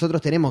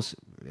nosotros tenemos,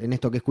 en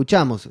esto que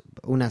escuchamos,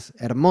 unas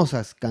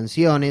hermosas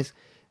canciones...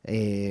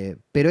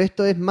 pero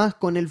esto es más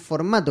con el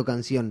formato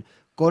canción,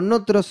 con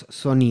otros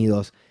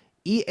sonidos.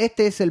 Y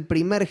este es el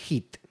primer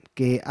hit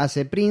que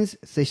hace Prince,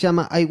 se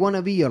llama I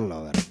Wanna Be Your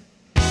Lover.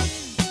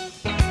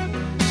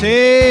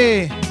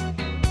 Sí.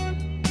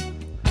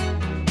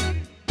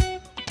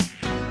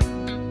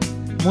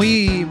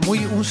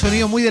 Un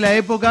sonido muy de la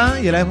época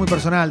y a la vez muy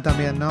personal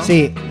también, ¿no?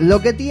 Sí,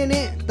 lo que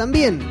tiene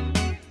también,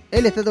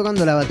 él está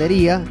tocando la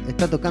batería,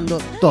 está tocando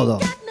todo.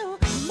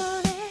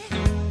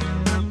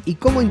 Y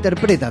cómo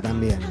interpreta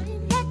también.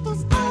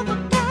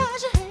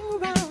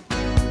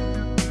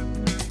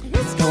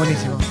 Está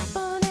buenísimo.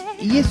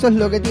 Y eso es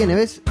lo que tiene,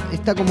 ¿ves?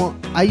 Está como,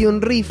 hay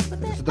un riff,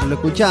 nosotros lo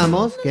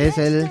escuchamos, que es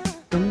el...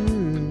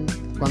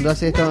 Cuando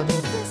hace esto...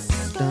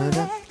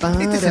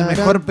 ¿Este es el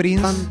mejor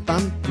Prince?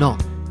 No.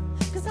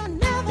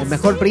 El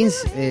mejor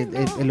Prince,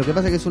 lo que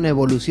pasa es que es una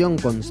evolución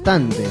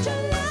constante.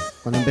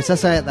 Cuando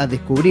empezás a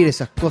descubrir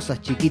esas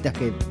cosas chiquitas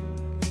que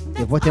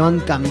después te van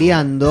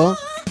cambiando...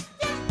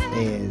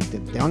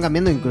 te van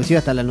cambiando inclusive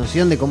hasta la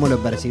noción de cómo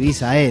lo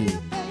percibís a él.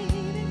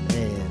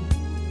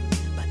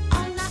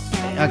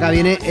 Acá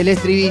viene el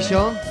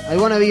estribillo. I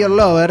wanna be your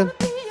lover.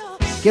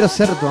 Quiero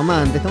ser tu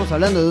amante. Estamos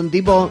hablando de un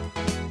tipo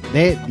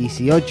de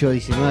 18,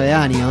 19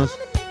 años.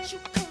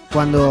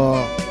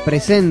 Cuando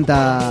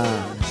presenta...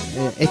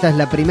 esta es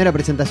la primera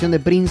presentación de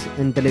Prince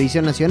en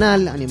televisión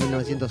nacional, año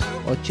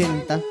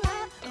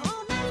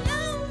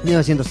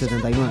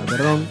 1979,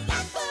 perdón.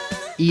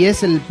 Y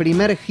es el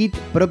primer hit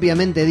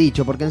propiamente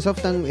dicho, porque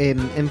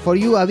en For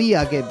You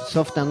había que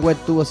Soft and Wet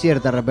tuvo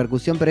cierta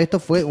repercusión, pero esto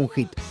fue un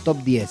hit,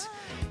 top 10.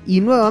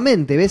 Y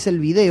nuevamente ves el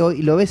video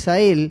y lo ves a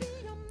él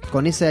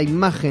con esa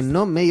imagen,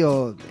 ¿no?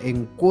 Medio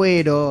en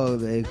cuero,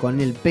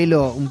 con el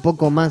pelo un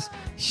poco más,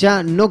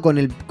 ya no con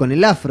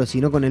el afro,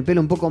 sino con el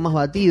pelo un poco más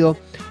batido,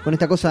 con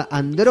esta cosa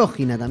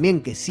andrógina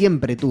también que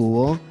siempre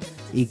tuvo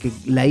y que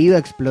la iba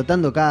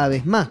explotando cada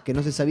vez más, que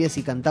no se sabía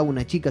si cantaba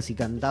una chica, si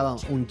cantaba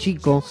un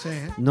chico, Sí.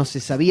 no se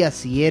sabía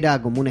si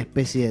era como una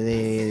especie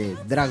de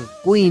drag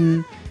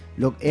queen,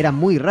 era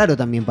muy raro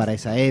también para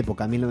esa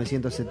época,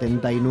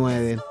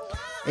 1979.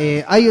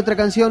 Hay otra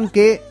canción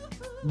que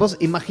vos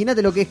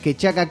imaginate lo que es que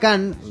Chaka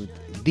Khan,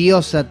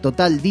 diosa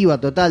total, diva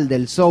total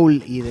del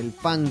soul y del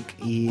funk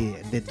y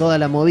de toda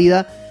la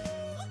movida,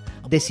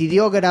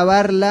 decidió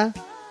grabarla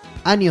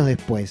años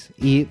después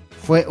y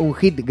fue un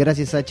hit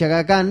gracias a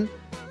Chaka Khan,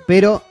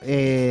 pero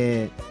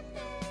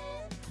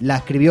la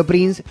escribió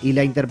Prince y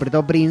la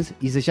interpretó Prince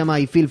y se llama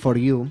I Feel For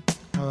You.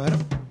 A ver.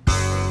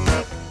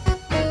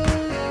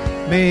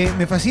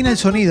 Me fascina el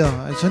sonido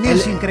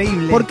es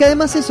increíble. Porque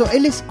además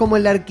él es como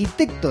el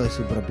arquitecto de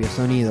su propio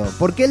sonido,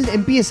 porque él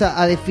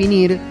empieza a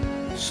definir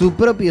su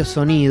propio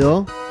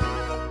sonido. O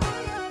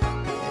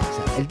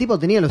sea, el tipo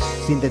tenía los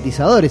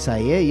sintetizadores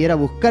ahí, y era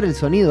buscar el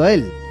sonido a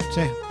él.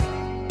 Sí.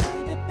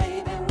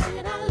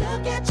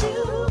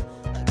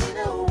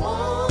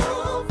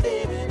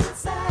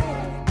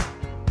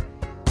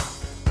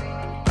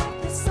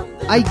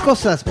 Hay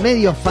cosas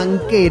medio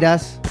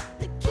funkeras,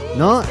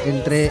 ¿no?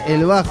 Entre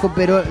el bajo,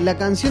 pero la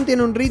canción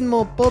tiene un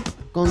ritmo pop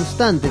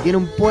constante, tiene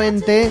un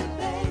puente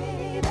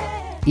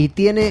y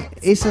tiene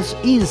esos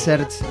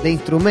inserts de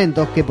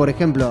instrumentos que, por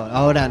ejemplo,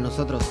 ahora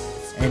nosotros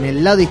en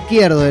el lado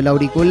izquierdo del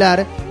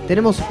auricular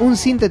tenemos un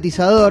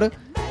sintetizador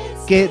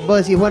que vos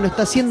decís, bueno,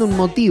 está haciendo un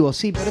motivo,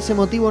 sí, pero ese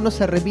motivo no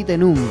se repite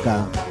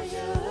nunca.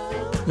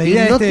 La Y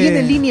idea no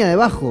tiene línea de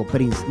bajo,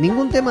 Prince.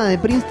 Ningún tema de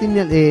Prince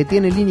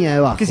tiene línea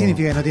de bajo. ¿Qué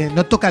significa?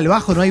 ¿No toca el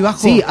bajo? ¿No hay bajo?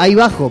 Sí, hay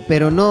bajo,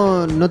 pero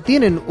no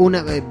tienen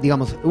una,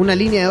 digamos, una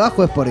línea de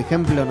bajo es, por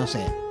ejemplo, no sé,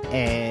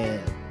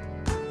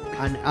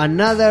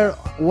 Another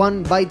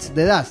One Bites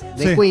the Dust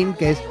de Sí. Queen,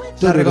 que es...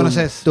 La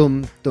reconoces.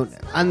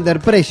 Under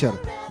Pressure,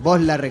 vos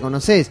la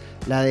reconocés,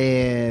 la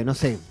de, no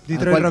sé...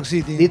 Detroit Rock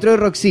City. Detroit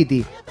Rock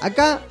City.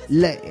 Acá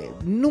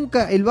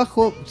nunca el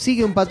bajo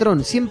sigue un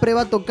patrón, siempre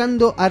va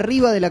tocando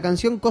arriba de la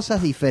canción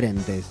cosas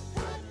diferentes.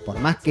 Por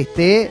más que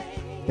esté,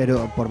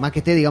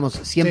 digamos,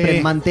 siempre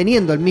Sí.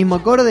 manteniendo el mismo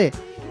acorde,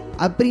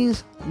 a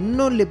Prince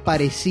no le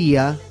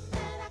parecía,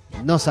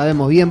 no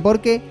sabemos bien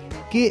por qué,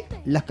 que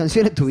las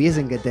canciones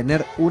tuviesen que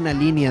tener una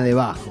línea de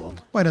bajo.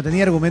 Bueno,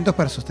 tenía argumentos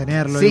para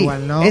sostenerlo Sí,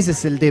 igual, ¿no? ese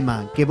es el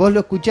tema, que vos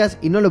lo escuchás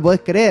y no lo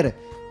podés creer.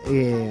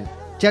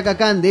 Chaka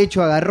Khan, de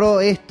hecho, agarró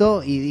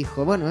esto y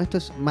dijo, bueno, esto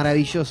es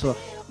maravilloso.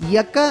 Y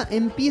acá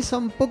empieza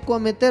un poco a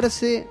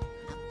meterse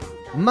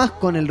más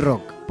con el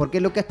rock,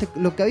 porque lo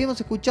que habíamos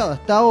escuchado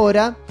hasta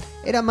ahora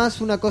era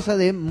más una cosa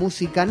de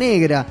música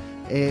negra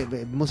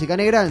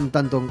en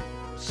tanto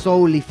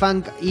soul y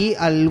funk y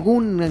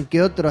algún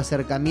que otro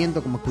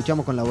acercamiento como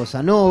escuchamos con la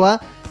bossa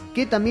nova,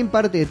 que también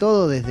parte de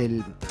todo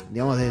desde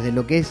desde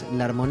lo que es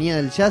la armonía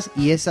del jazz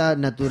y esa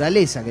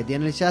naturaleza que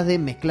tiene el jazz de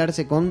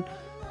mezclarse con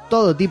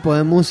todo tipo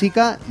de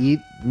música y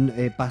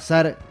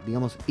pasar,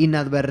 digamos,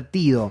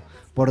 inadvertido,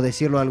 por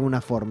decirlo de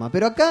alguna forma.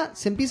 Pero acá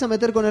se empieza a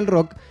meter con el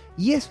rock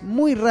y es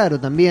muy raro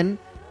también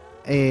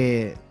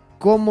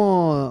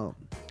cómo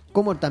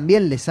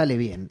también le sale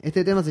bien.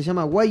 Este tema se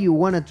llama Why You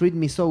Wanna Treat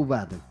Me So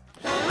Bad.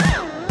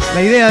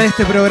 La idea de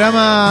este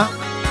programa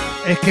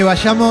es que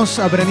vayamos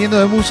aprendiendo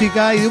de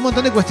música y de un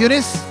montón de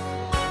cuestiones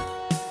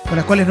con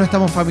las cuales no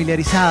estamos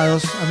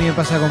familiarizados. A mí me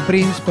pasa con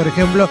Prince, por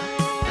ejemplo.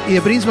 Y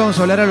de Prince vamos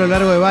a hablar a lo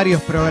largo de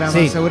varios programas,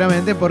 sí,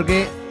 seguramente,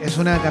 porque es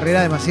una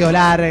carrera demasiado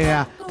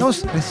larga.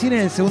 Estamos recién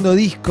en el segundo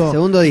disco.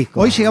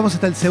 Hoy llegamos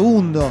hasta el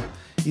segundo.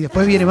 Y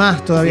después viene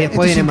más todavía.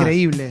 Esto es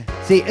increíble.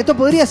 Sí, esto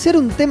podría ser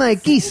un tema de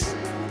Kiss.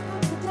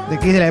 De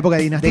Kiss de la época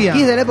de Dinastía. De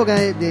Kiss de la época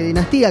de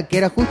Dinastía, que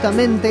era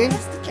justamente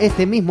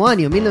este mismo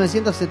año,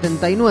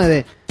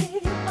 1979.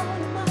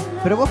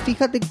 Pero vos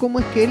fíjate cómo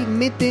es que él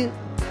mete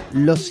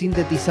los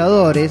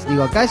sintetizadores.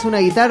 Digo, acá es una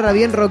guitarra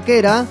bien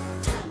rockera.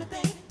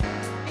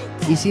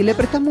 Y si le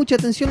prestas mucha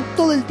atención,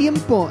 todo el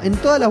tiempo, en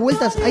todas las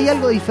vueltas, hay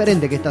algo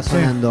diferente que está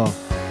sonando.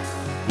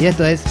 Sí. Y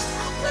esto es...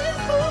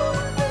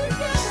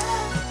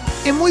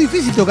 Es muy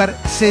difícil tocar,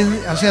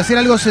 hacer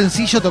algo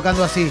sencillo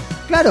tocando así.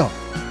 Claro,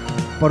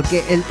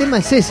 porque el tema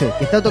es ese,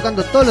 que está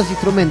tocando todos los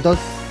instrumentos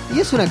y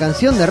es una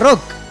canción de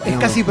rock. Es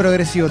casi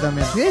progresivo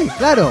también. Sí,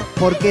 claro,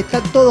 porque está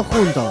todo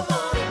junto.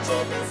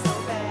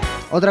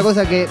 Otra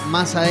cosa que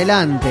más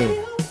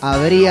adelante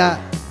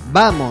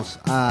vamos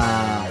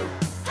a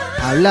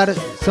hablar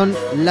son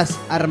las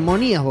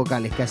armonías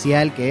vocales que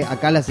hacía él, que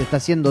acá las está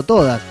haciendo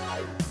todas.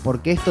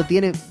 Porque esto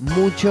tiene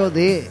mucho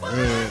de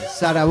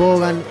Sarah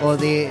Vaughan o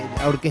de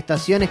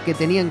orquestaciones que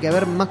tenían que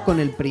ver más con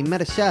el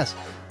primer jazz,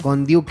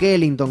 con Duke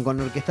Ellington,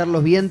 con orquestar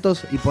los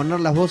vientos y poner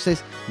las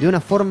voces de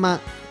una forma,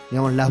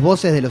 digamos, las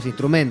voces de los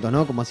instrumentos,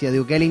 ¿no? Como hacía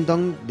Duke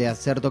Ellington, de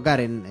hacer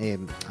tocar,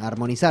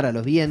 armonizar a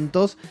los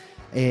vientos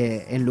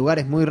en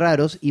lugares muy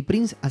raros. Y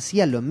Prince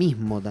hacía lo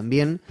mismo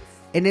también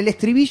en el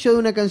estribillo de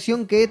una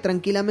canción que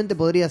tranquilamente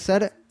podría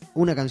ser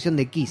una canción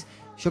de Kiss.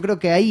 Yo creo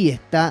que ahí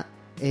está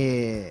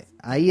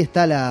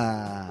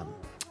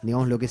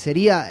digamos, lo que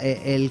sería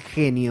el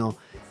genio,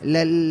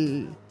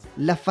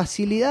 la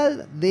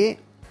facilidad de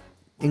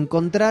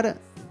encontrar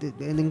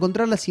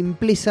la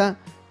simpleza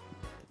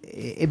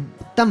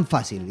tan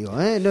fácil, digo,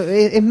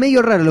 es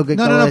medio raro lo que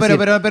acabo de decir.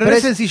 Pero no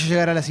es sencillo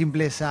llegar a la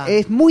simpleza.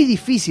 Es muy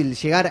difícil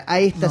llegar a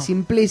esta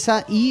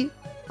simpleza y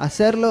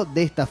hacerlo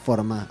de esta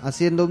forma,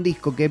 haciendo un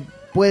disco que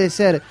puede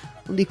ser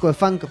un disco de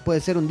funk, puede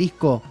ser un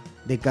disco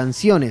de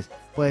canciones,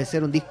 puede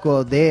ser un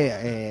disco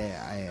de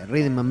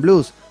rhythm and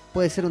blues,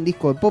 puede ser un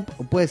disco de pop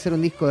o puede ser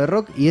un disco de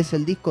rock, y es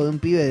el disco de un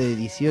pibe de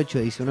 18,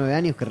 19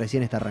 años que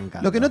recién está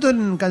arrancando. Lo que noto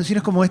en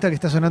canciones como esta que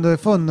está sonando de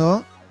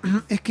fondo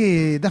es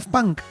que Daft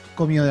Punk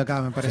comió de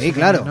acá, me parece. Sí,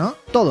 claro, ¿no?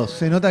 Todos.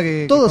 Se nota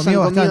que todos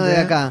comió han comido bastante,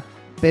 de acá,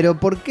 pero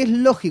porque es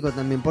lógico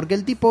también, porque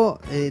el tipo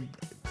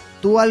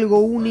tuvo algo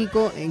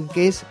único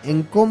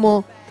en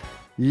cómo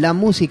la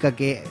música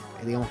que,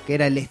 digamos, que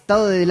era el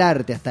estado del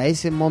arte hasta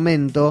ese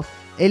momento,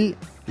 él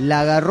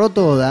la agarró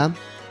toda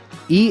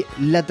y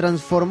la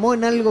transformó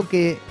en algo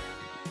que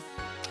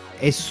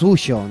es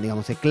suyo,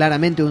 digamos, es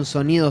claramente un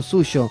sonido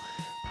suyo,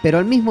 pero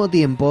al mismo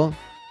tiempo,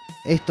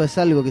 esto es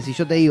algo que si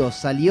yo te digo,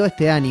 salió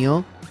este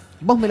año,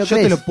 vos me lo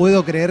crees. Yo te lo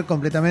puedo creer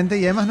completamente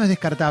y además no es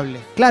descartable.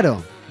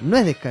 Claro, no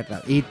es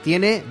descartable. Y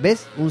tiene,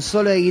 ¿ves? Un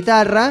solo de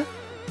guitarra,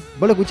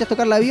 vos lo escuchás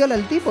tocar la viola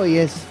al tipo y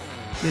es...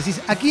 Y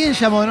decís, ¿a quién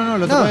llamó? No,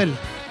 lo tocó él.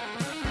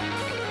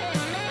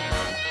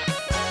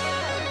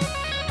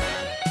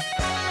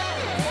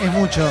 Es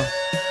mucho.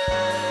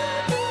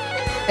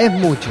 Es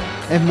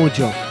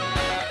mucho.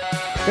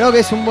 Creo que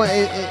es un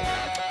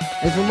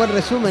buen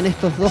resumen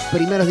estos dos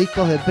primeros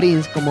discos de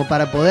Prince, como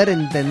para poder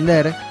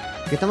entender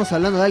que estamos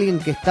hablando de alguien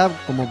que está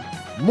como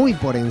muy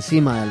por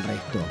encima del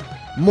resto.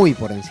 Muy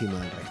por encima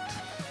del resto.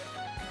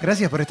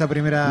 Gracias por esta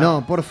primera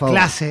por favor.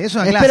 Clase. Es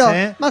una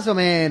clase, más o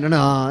menos,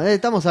 no.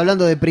 Estamos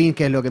hablando de Prince,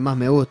 que es lo que más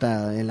me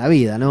gusta en la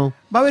vida, ¿no?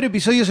 Va a haber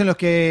episodios en los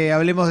que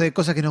hablemos de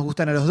cosas que nos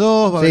gustan a los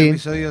dos, va a haber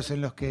episodios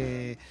en los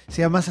que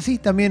sea más así,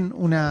 también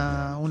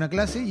una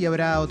clase, y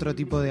habrá otro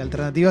tipo de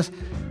alternativas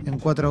en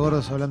Cuatro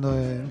Gordos hablando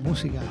de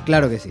música.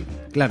 Claro que sí,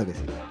 claro que sí.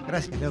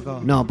 Gracias,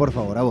 loco. No, por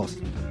favor, a vos.